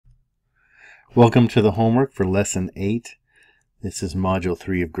Welcome to the homework for Lesson 8. This is Module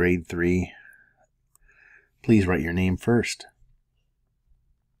 3 of Grade 3. Please write your name first.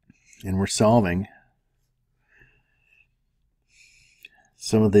 And we're solving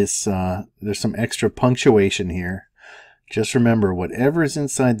some of this. There's some extra punctuation here. Just remember, whatever is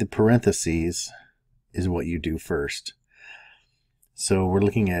inside the parentheses is what you do first. So we're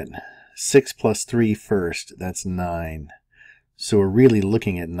looking at 6 plus 3 first. That's 9. So we're really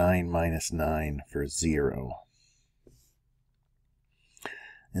looking at 9 minus 9 for 0.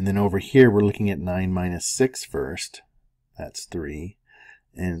 And then over here we're looking at 9 minus 6 first. That's 3.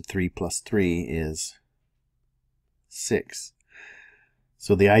 And 3 plus 3 is 6.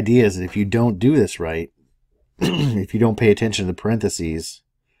 So the idea is that if you don't do this right, if you don't pay attention to the parentheses,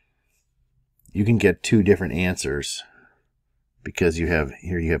 you can get two different answers. Because you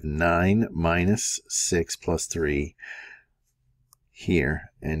have 9 minus 6 plus 3 here,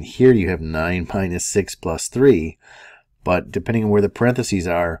 and here you have 9 minus 6 plus 3, but depending on where the parentheses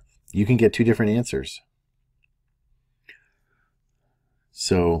are, you can get two different answers.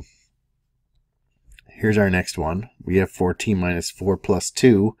 So here's our next one. We have 14 minus 4 plus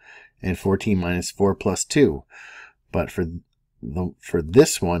 2 and 14 minus 4 plus 2, but for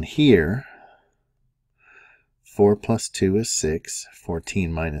this one here, 4 plus 2 is 6,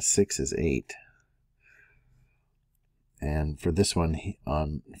 14 minus 6 is 8. And for this one,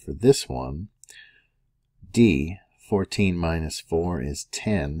 D, 14 minus 4 is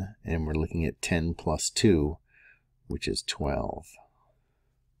 10, and we're looking at 10 plus 2, which is 12.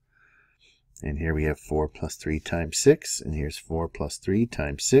 And here we have 4 plus 3 times 6, and here's 4 plus 3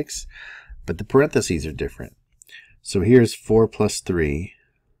 times 6, but the parentheses are different. So here's 4 plus 3,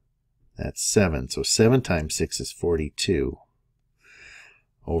 that's 7, so 7 times 6 is 42.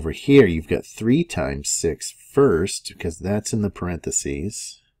 Over here, you've got 3 times 6 first, because that's in the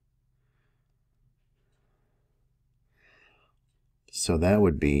parentheses. So that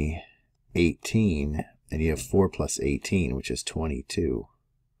would be 18, and you have 4 plus 18, which is 22.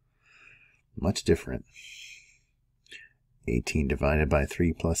 Much different. 18 divided by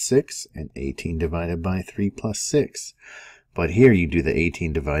 3 plus 6, and 18 divided by 3 plus 6. But here you do the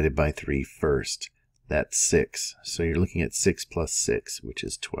 18 divided by 3 first. That's 6. So you're looking at 6 plus 6, which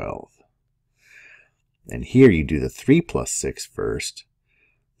is 12. And here you do the 3 plus 6 first.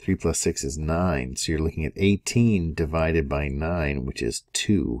 3 plus 6 is 9. So you're looking at 18 divided by 9, which is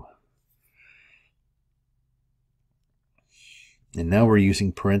 2. And now we're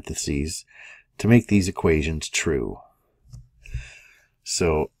using parentheses to make these equations true.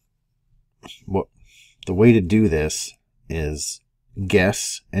 So the way to do this is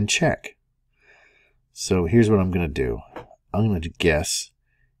guess and check. So here's what I'm going to do. I'm going to guess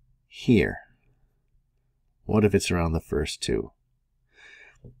here. What if it's around the first two?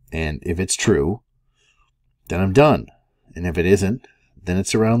 And if it's true, then I'm done. And if it isn't, then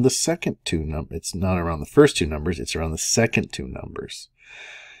it's around the second two numbers. It's not around the first two numbers, it's around the second two numbers.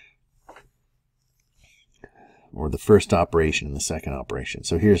 Or the first operation and the second operation.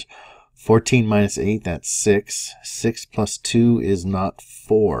 So here's 14 minus 8, that's 6. 6 plus 2 is not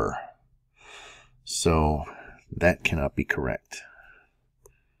 4. So that cannot be correct.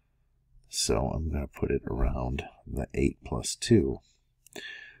 So I'm going to put it around the 8 plus 2.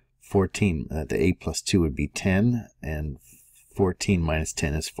 14, the 8 plus 2 would be 10, and 14 minus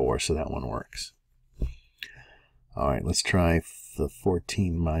 10 is 4, so that one works. All right, let's try the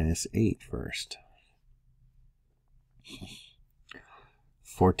 14 minus 8 first.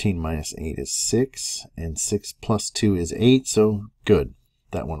 14 minus 8 is 6, and 6 plus 2 is 8, so good.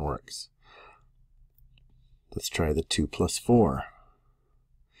 That one works. Let's try the 2 plus 4.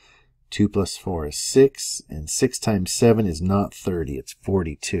 2 plus 4 is 6, and 6 times 7 is not 30, it's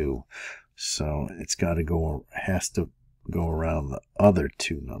 42. So it's has to go around the other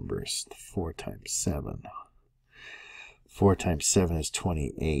two numbers, 4 times 7. 4 times 7 is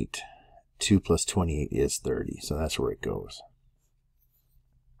 28. 2 plus 28 is 30, so that's where it goes.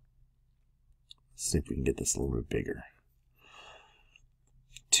 Let's see if we can get this a little bit bigger.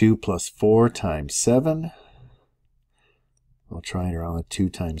 2 plus 4 times 7. I'll try it around the 2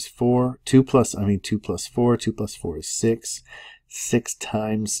 times 4. 2 plus 4. 2 plus 4 is 6. 6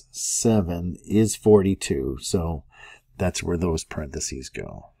 times 7 is 42. So that's where those parentheses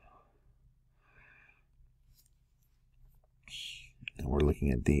go. And we're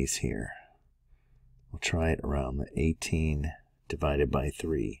looking at these here. We'll try it around the 18 divided by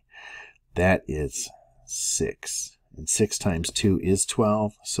 3. That is 6. And 6 times 2 is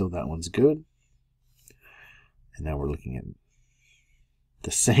 12. So that one's good. And now we're looking at the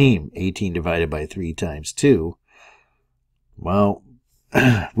same 18 divided by 3 times 2. Well,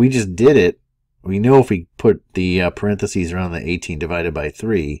 we just did it we know if we put the parentheses around the 18 divided by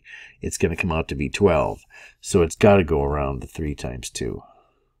 3, it's going to come out to be 12. So it's got to go around the 3 times 2.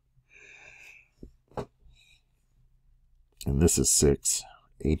 And this is 6.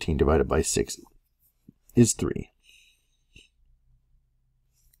 18 divided by 6 is 3.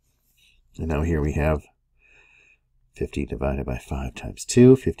 And now here we have 50 divided by 5 times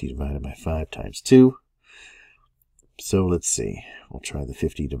 2. 50 divided by 5 times 2. So let's see. We'll try the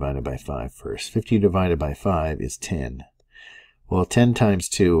 50 divided by 5 first. 50 divided by 5 is 10. Well, 10 times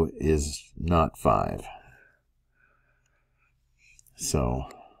 2 is not 5. So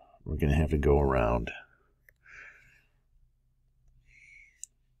we're going to have to go around.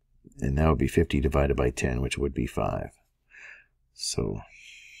 And that would be 50 divided by 10, which would be 5. So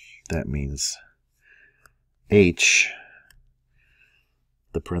that means H,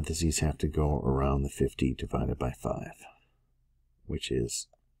 the parentheses have to go around the 50 divided by 5, which is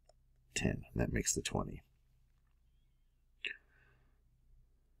 10. That makes the 20.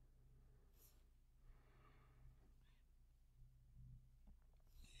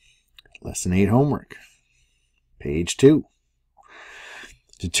 Lesson 8 homework. Page 2.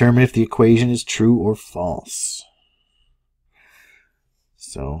 Determine if the equation is true or false.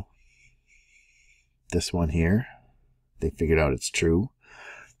 So this one here, they figured out it's true,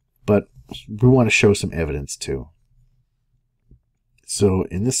 but we want to show some evidence too. So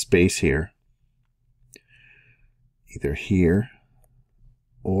in this space here, either here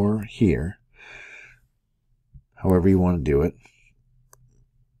or here, however you want to do it,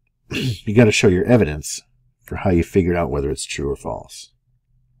 you got to show your evidence for how you figured out whether it's true or false.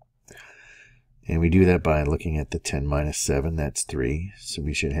 And we do that by looking at the 10 minus 7, that's 3. So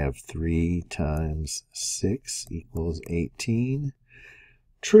we should have 3 times 6 equals 18.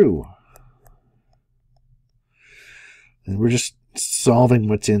 True. And we're just solving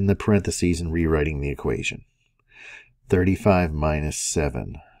what's in the parentheses and rewriting the equation. 35 minus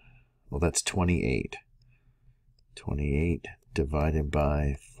 7. Well, that's 28. 28 divided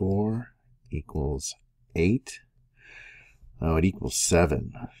by 4 equals 8. Oh, it equals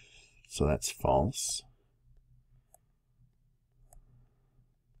 7. So that's false.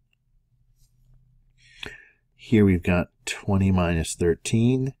 Here we've got 20 minus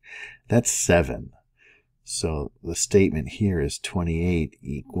 13. That's 7. So the statement here is 28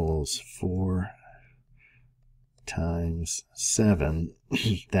 equals 4 times 7.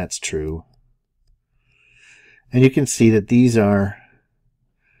 That's true. And you can see that these are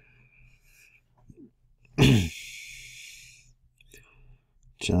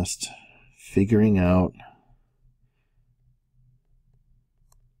just figuring out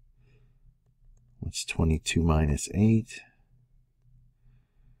what's 22 minus 8.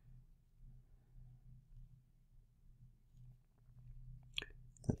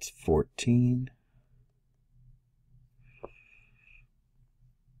 That's 14.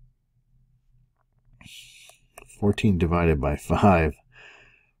 (14) divided by 5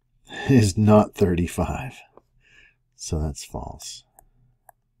 is not 35. So that's false.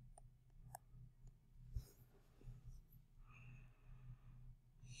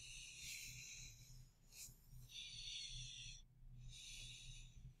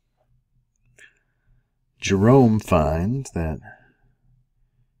 Jerome finds that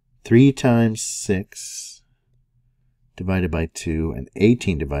 3 times 6 divided by 2 and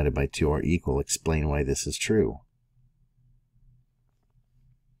 18 divided by 2 are equal. Explain why this is true.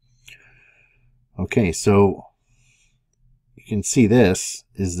 Okay, so you can see this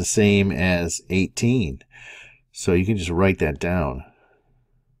is the same as 18. So you can just write that down.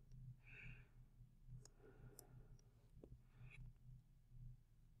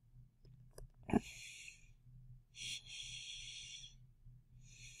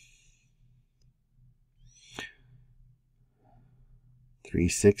 Three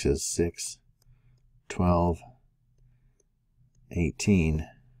sixes, 6, 12, 18.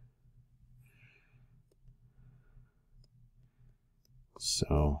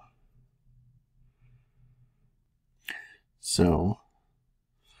 So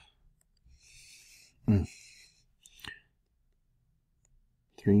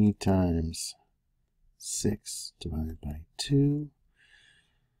 3 times 6 divided by 2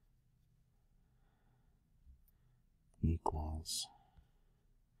 equals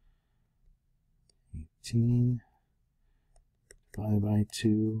 18 divided by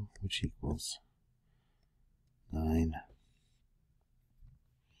 2, which equals 9.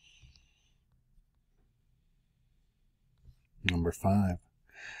 Number 5.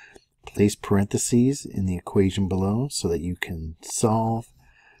 Place parentheses in the equation below so that you can solve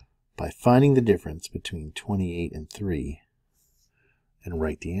by finding the difference between 28 and 3 and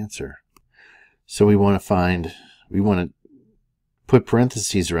write the answer. So we want to put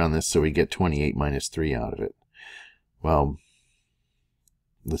parentheses around this so we get 28 minus 3 out of it. Well,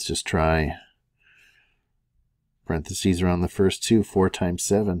 let's just try parentheses around the first two. 4 times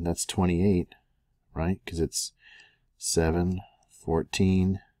 7, that's 28, right? Because it's 7,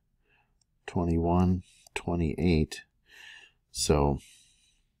 14, 21, 28. So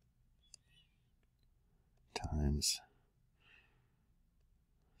times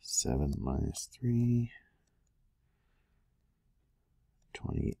 7 minus 3,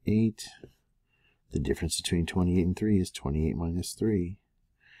 28. The difference between 28 and 3 is 28 minus 3.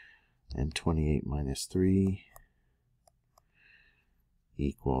 And 28 minus 3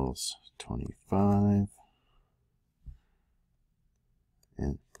 equals 25.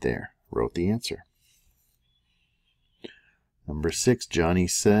 And there, wrote the answer. Number 6, Johnny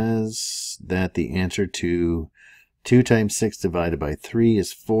says that the answer to 2 times 6 divided by 3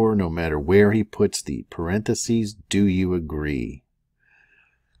 is 4, no matter where he puts the parentheses. Do you agree?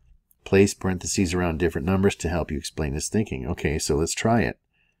 Place parentheses around different numbers to help you explain his thinking. Okay, so let's try it.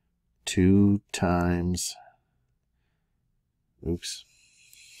 2 times... Oops.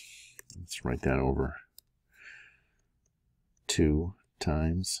 Let's write that over. 2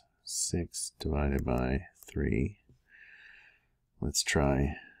 times 6 divided by 3. Let's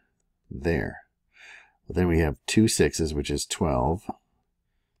try there. Well, then we have 2 6s, which is 12,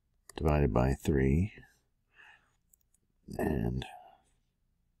 divided by 3. And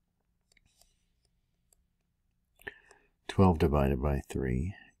 12 divided by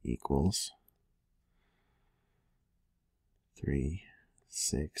 3 equals 3,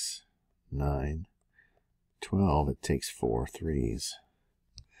 6, 9, 12. It takes 4 3s.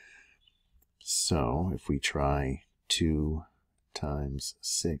 So if we try 2 times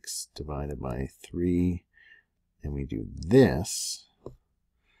 6 divided by 3, and we do this,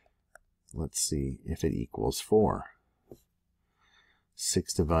 let's see if it equals 4.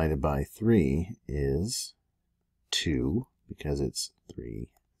 6 divided by 3 is 2, because it's 3,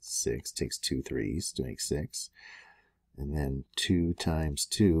 6, takes 2 3s to make 6. And then 2 times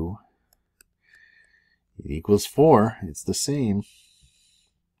 2, it equals 4. It's the same.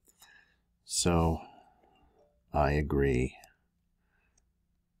 So I agree.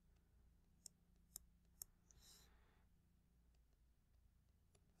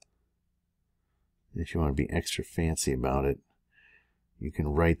 If you want to be extra fancy about it, you can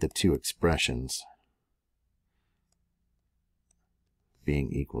write the two expressions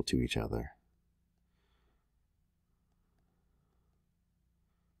being equal to each other.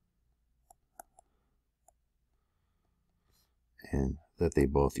 And that they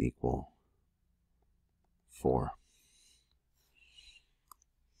both equal 4.